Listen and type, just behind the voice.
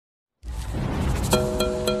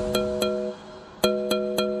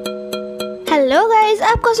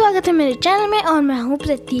सबका स्वागत है मेरे चैनल में और मैं हूँ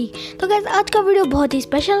प्रतीक। तो गाइस आज का वीडियो बहुत ही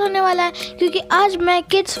स्पेशल होने वाला है क्योंकि आज मैं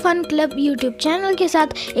kids fun club YouTube channel के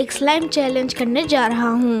साथ एक स्लाइम चैलेंज करने जा रहा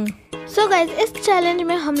हूँ। सो गाइस इस चैलेंज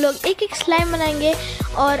में हम लोग एक स्लाइम बनाएंगे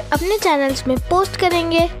और अपने चैनल्स में पोस्ट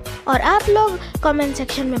करेंगे और आप लोग कमेंट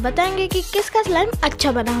सेक्शन में बताएंगे कि किसका स्लाइम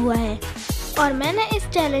अच्छा बना हुआ है। और मैंने इस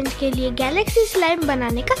चैलेंज के लिए गैलेक्सी स्लाइम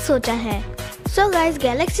बनाने का सोचा है। सो गाइस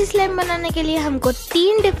गैलेक्सी स्लाइम बनाने के लिए हमको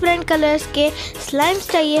 3 डिफरेंट कलर्स के स्लाइम्स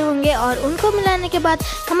चाहिए होंगे और उनको मिलाने के बाद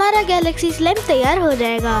हमारा गैलेक्सी स्लाइम तैयार हो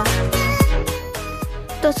जाएगा।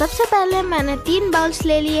 तो सबसे पहले मैंने 3 बाउल्स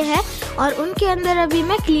ले लिए हैं और उनके अंदर अभी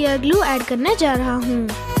मैं क्लियर ग्लू ऐड करने जा रहा हूँ।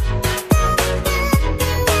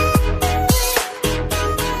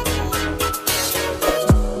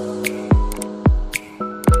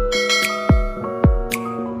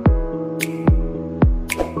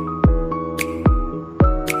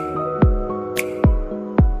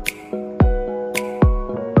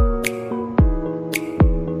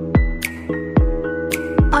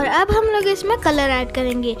 और अब हम लोग इसमें कलर ऐड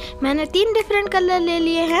करेंगे। मैंने 3 डिफरेंट कलर ले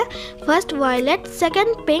लिए हैं, फर्स्ट वायलेट,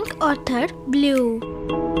 सेकंड पिंक और थर्ड ब्लू।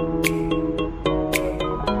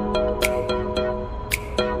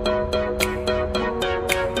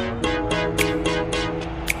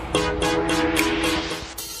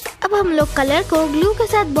 अब हम लोग कलर को ग्लू के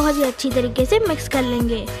साथ बहुत ही अच्छी तरीके से मिक्स कर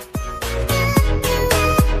लेंगे।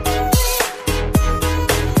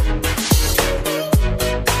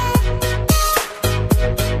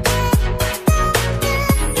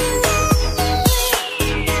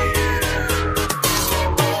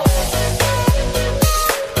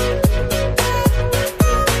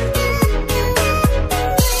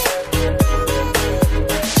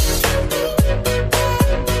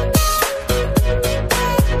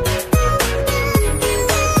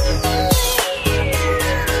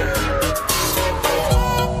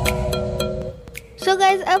 सो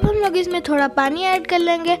गाइज अब हम लोग इसमें थोड़ा पानी ऐड कर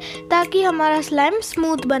लेंगे ताकि हमारा स्लाइम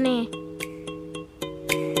स्मूथ बने।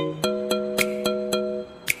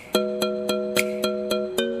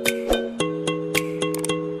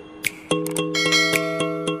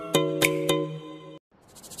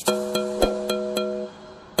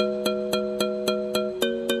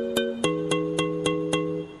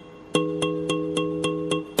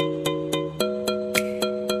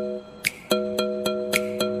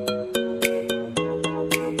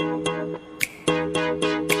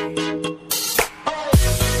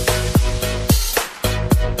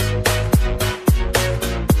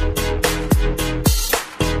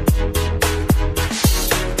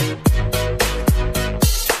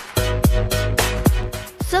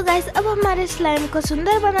 सो गाइस अब हमारे स्लाइम को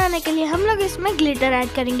सुंदर बनाने के लिए हम लोग इसमें ग्लिटर ऐड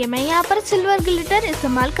करेंगे। मैं यहाँ पर सिल्वर ग्लिटर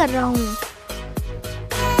इस्तेमाल कर रहा हूँ।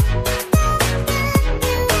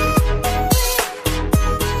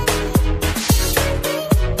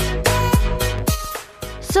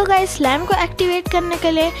 सो गाइस स्लाइम को एक्टिवेट करने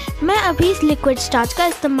के लिए मैं अभी लिक्विड स्टार्च का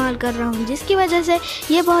इस्तेमाल कर रहा हूँ, जिसकी वजह से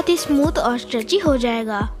ये बहुत ही स्मूथ और स्ट्रेची हो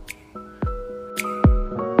जाएगा।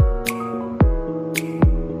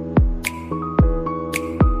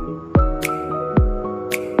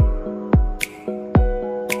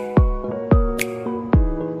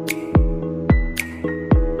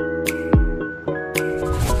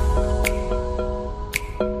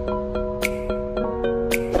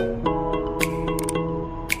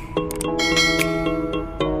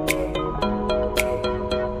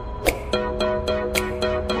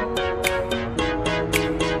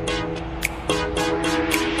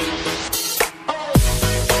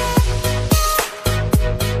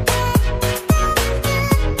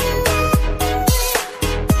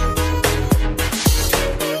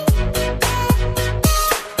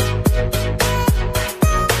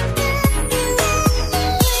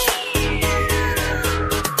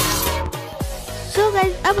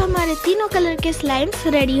 अब हमारे तीनों कलर के स्लाइम्स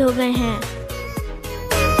रेडी हो गए हैं।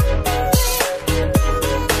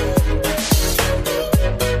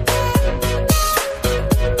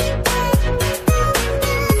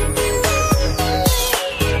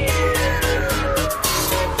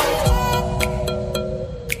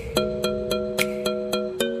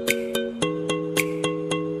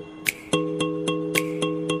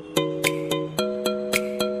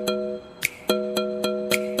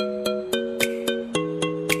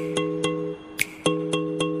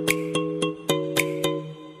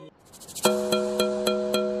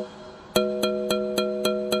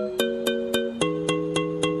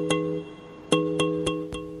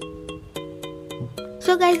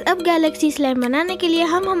 सो गाइज अब गैलेक्सी स्लाइम बनाने के लिए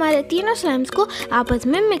हम हमारे तीनों स्लाइम्स को आपस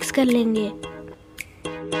में मिक्स कर लेंगे।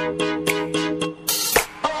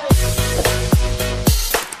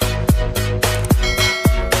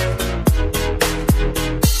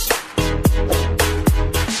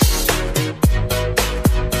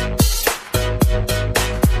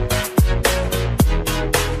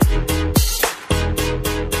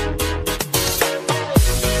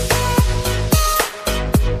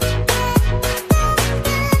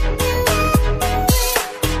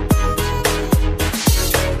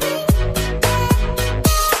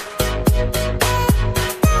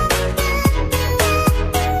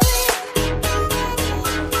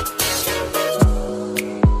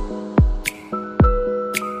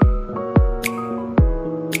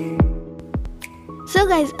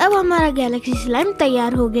 अब हमारा गैलेक्सी स्लाइम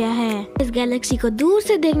तैयार हो गया है। इस गैलेक्सी को दूर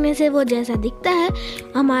से देखने से वो जैसा दिखता है,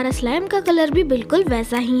 हमारा स्लाइम का कलर भी बिल्कुल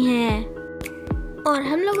वैसा ही है। और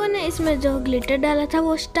हम लोगों ने इसमें जो ग्लिटर डाला था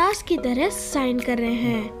वो स्टार्स की तरह शाइन कर रहे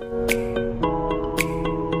हैं।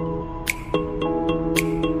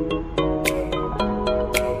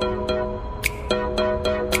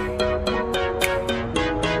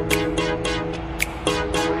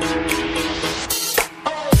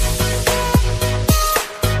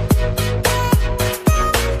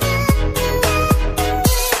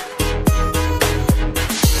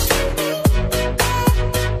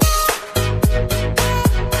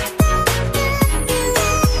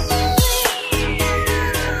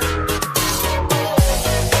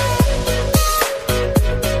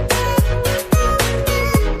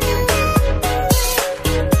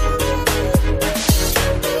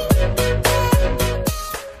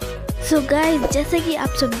 सो गाइस, जैसे कि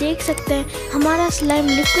आप सब देख सकते हैं, हमारा स्लाइम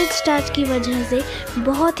लिक्विड स्टार्च की वजह से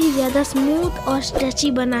बहुत ही ज़्यादा स्मूथ और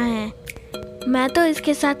स्ट्रेची बना है। मैं तो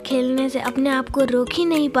इसके साथ खेलने से अपने आप को रोक ही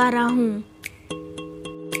नहीं पा रहा हूँ।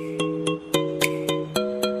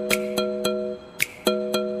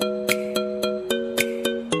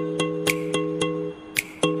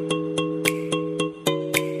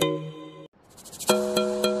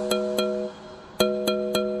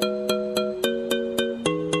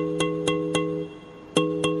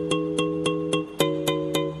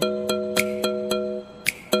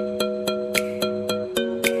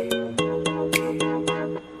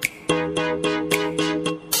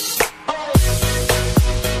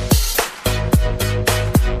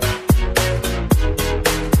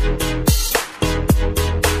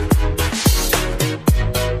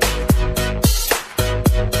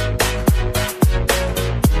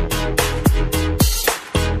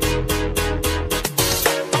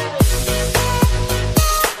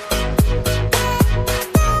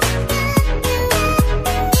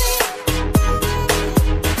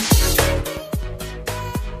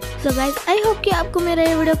 सो गाइज, आई होप कि आपको मेरा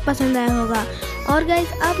ये वीडियो पसंद आया होगा। और गाइज,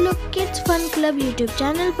 आप लोग kids fun club YouTube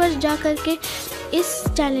channel पर जा कर के इस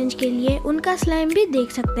चैलेंज के लिए उनका स्लाइम भी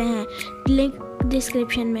देख सकते हैं, लिंक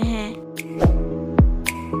डिस्क्रिप्शन में है।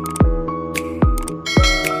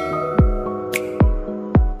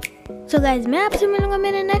 सो गाइज, मैं आपसे मिलूंगा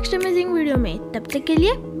मेरे नेक्स्ट अमेजिंग वीडियो में। तब तक के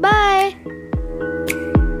लिए बाय।